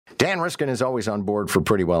Dan Riskin is always on board for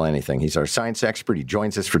pretty well anything. He's our science expert. He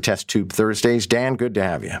joins us for Test Tube Thursdays. Dan, good to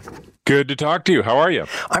have you. Good to talk to you. How are you?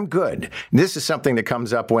 I'm good. This is something that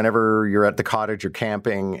comes up whenever you're at the cottage or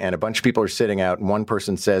camping and a bunch of people are sitting out and one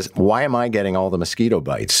person says, why am I getting all the mosquito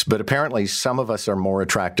bites? But apparently some of us are more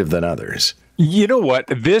attractive than others. You know what?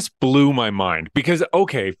 This blew my mind because,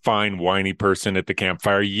 okay, fine, whiny person at the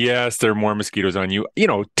campfire. Yes, there are more mosquitoes on you,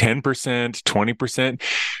 10%, 20%.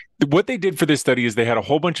 What they did for this study is they had a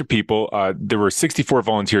whole bunch of people. There were 64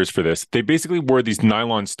 volunteers for this. They basically wore these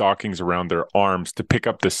nylon stockings around their arms to pick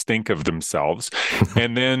up the stink of themselves.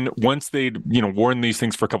 And then once they'd, worn these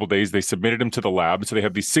things for a couple of days, they submitted them to the lab. So they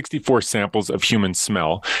have these 64 samples of human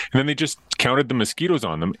smell. And then they just counted the mosquitoes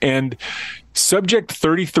on them. And subject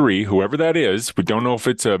 33, whoever that is, we don't know if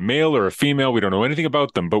it's a male or a female. We don't know anything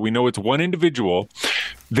about them, but we know it's one individual.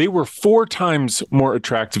 They were 4 times more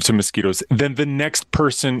attractive to mosquitoes than the next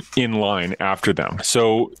person in line after them.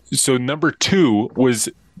 So number 2 was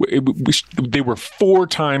they were 4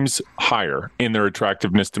 times higher in their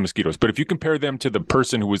attractiveness to mosquitoes. But if you compare them to the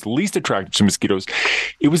person who was least attracted to mosquitoes,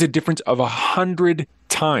 it was a difference of 100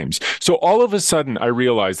 times. So all of a sudden, I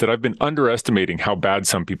realized that I've been underestimating how bad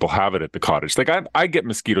some people have it at the cottage. Like I get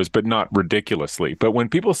mosquitoes, but not ridiculously. But when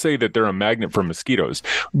people say that they're a magnet for mosquitoes,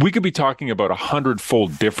 we could be talking about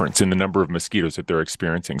 100-fold difference in the number of mosquitoes that they're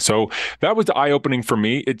experiencing. So that was eye-opening for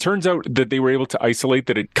me. It turns out that they were able to isolate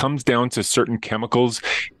that it comes down to certain chemicals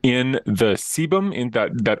in the sebum, in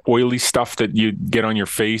that oily stuff that you get on your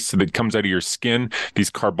face that comes out of your skin,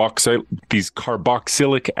 these carboxylic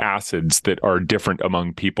acids that are different among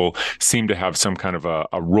people seem to have some kind of a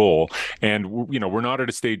role. And, we're not at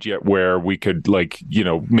a stage yet where we could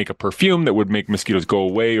make a perfume that would make mosquitoes go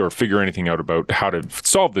away or figure anything out about how to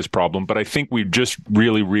solve this problem. But I think we've just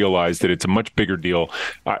really realized that it's a much bigger deal.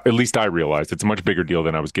 At least I realized it's a much bigger deal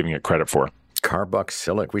than I was giving it credit for.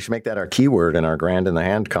 Carboxylic. We should make that our keyword in our Grand in the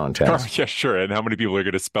Hand contest. Oh, yeah, sure. And how many people are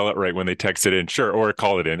going to spell it right when they text it in? Sure. Or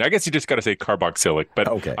call it in. I guess you just got to say carboxylic, but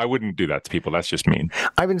okay. I wouldn't do that to people. That's just mean.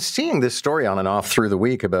 I've been seeing this story on and off through the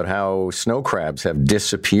week about how snow crabs have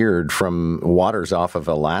disappeared from waters off of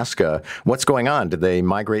Alaska. What's going on? Did they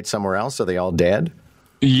migrate somewhere else? Are they all dead?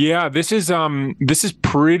 Yeah, this is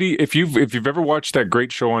pretty. If you've ever watched that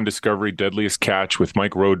great show on Discovery, Deadliest Catch, with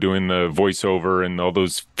Mike Rowe doing the voiceover and all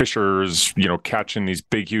those fishers, catching these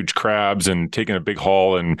big, huge crabs and taking a big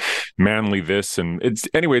haul and Manly this. And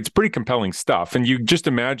it's pretty compelling stuff. And you just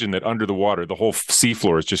imagine that under the water, the whole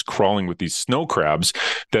seafloor is just crawling with these snow crabs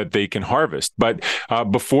that they can harvest. But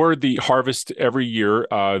before the harvest every year,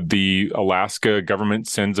 the Alaska government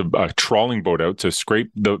sends a trawling boat out to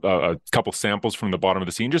scrape a couple samples from the bottom of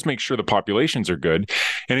the sea and just make sure the populations are good.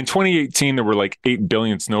 And in 2018, there were like 8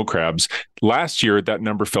 billion snow crabs. Last year, that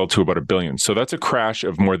number fell to about 1 billion. So that's a crash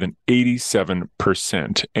of more than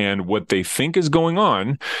 87%. And what they think is going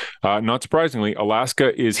on, not surprisingly,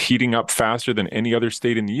 Alaska is heating up faster than any other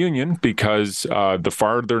state in the union because the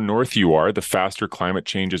farther north you are, the faster climate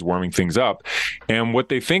change is warming things up. And what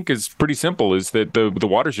they think is pretty simple, is that the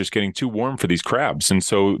water's just getting too warm for these crabs. And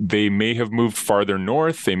so they may have moved farther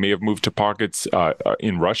north. They may have moved to pockets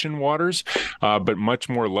in Russian waters, but much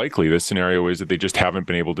more likely the scenario is that they just haven't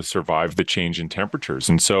been able to survive the change in temperatures.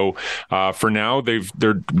 And so for now,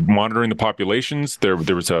 they're monitoring the populations. There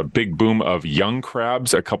was a big boom of young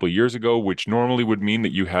crabs a couple of years ago, which normally would mean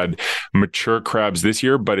that you had mature crabs this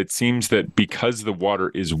year, but it seems that because the water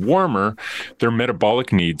is warmer, their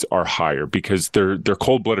metabolic needs are higher because they're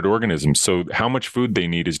cold-blooded organisms. So how much food they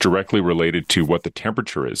need is directly related to what the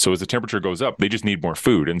temperature is. So as the temperature goes up, they just need more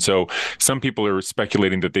food. And so some people are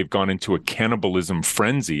speculating that they've gone into a cannibalism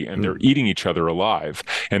frenzy and they're eating each other alive.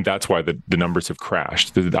 And that's why the numbers have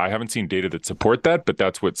crashed. I haven't seen data that support that, but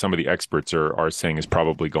that's what some of the experts are saying is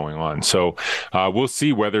probably going on. So we'll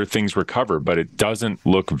see whether things recover, but it doesn't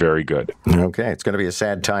look very good. Okay. It's going to be a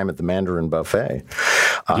sad time at the Mandarin Buffet.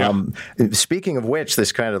 Speaking of which,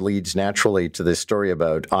 this kind of leads naturally to this story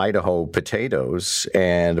about Idaho potatoes.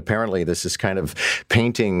 And apparently this is kind of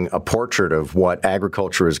painting a portrait of what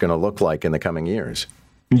agriculture is going to look like in the coming years.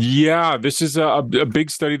 Yeah, this is a big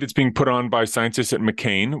study that's being put on by scientists at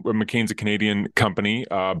McCain. McCain's a Canadian company,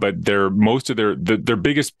 but their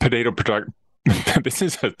biggest potato this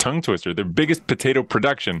is a tongue twister. Their biggest potato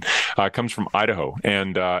production comes from Idaho,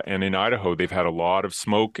 and in Idaho they've had a lot of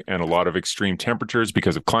smoke and a lot of extreme temperatures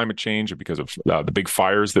because of climate change and because of the big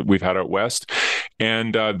fires that we've had out west.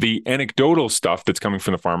 And the anecdotal stuff that's coming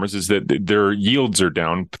from the farmers is that their yields are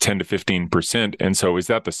down 10 to 15%. And so, is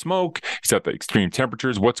that the smoke? Is that the extreme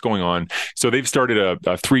temperatures? What's going on? So they've started a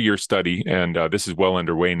 3-year study, and this is well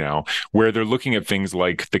underway now, where they're looking at things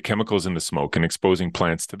like the chemicals in the smoke and exposing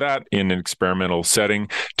plants to that in an experiment environmental setting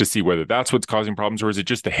to see whether that's what's causing problems, or is it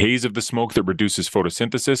just the haze of the smoke that reduces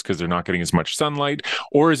photosynthesis because they're not getting as much sunlight,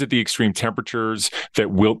 or is it the extreme temperatures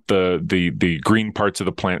that wilt the green parts of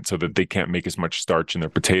the plant so that they can't make as much starch in their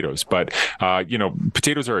potatoes? But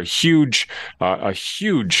potatoes are a huge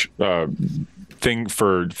thing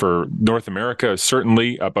for North America.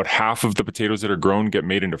 Certainly about half of the potatoes that are grown get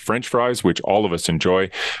made into French fries, which all of us enjoy.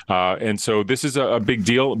 And so this is a big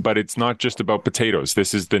deal, but it's not just about potatoes.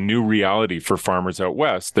 This is the new reality for farmers out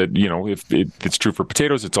west that, if it's true for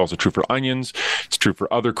potatoes, it's also true for onions. It's true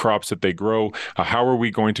for other crops that they grow. How are we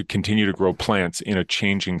going to continue to grow plants in a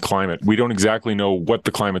changing climate? We don't exactly know what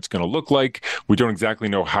the climate's going to look like. We don't exactly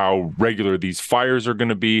know how regular these fires are going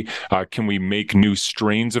to be. Can we make new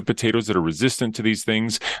strains of potatoes that are resistant to these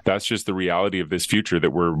things? That's just the reality of this future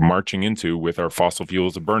that we're marching into with our fossil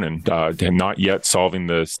fuels burning, and not yet solving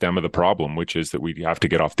the stem of the problem, which is that we have to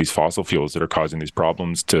get off these fossil fuels that are causing these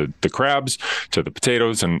problems to the crabs, to the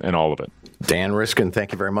potatoes, and all of it. Dan Riskin,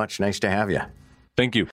 thank you very much. Nice to have you. Thank you.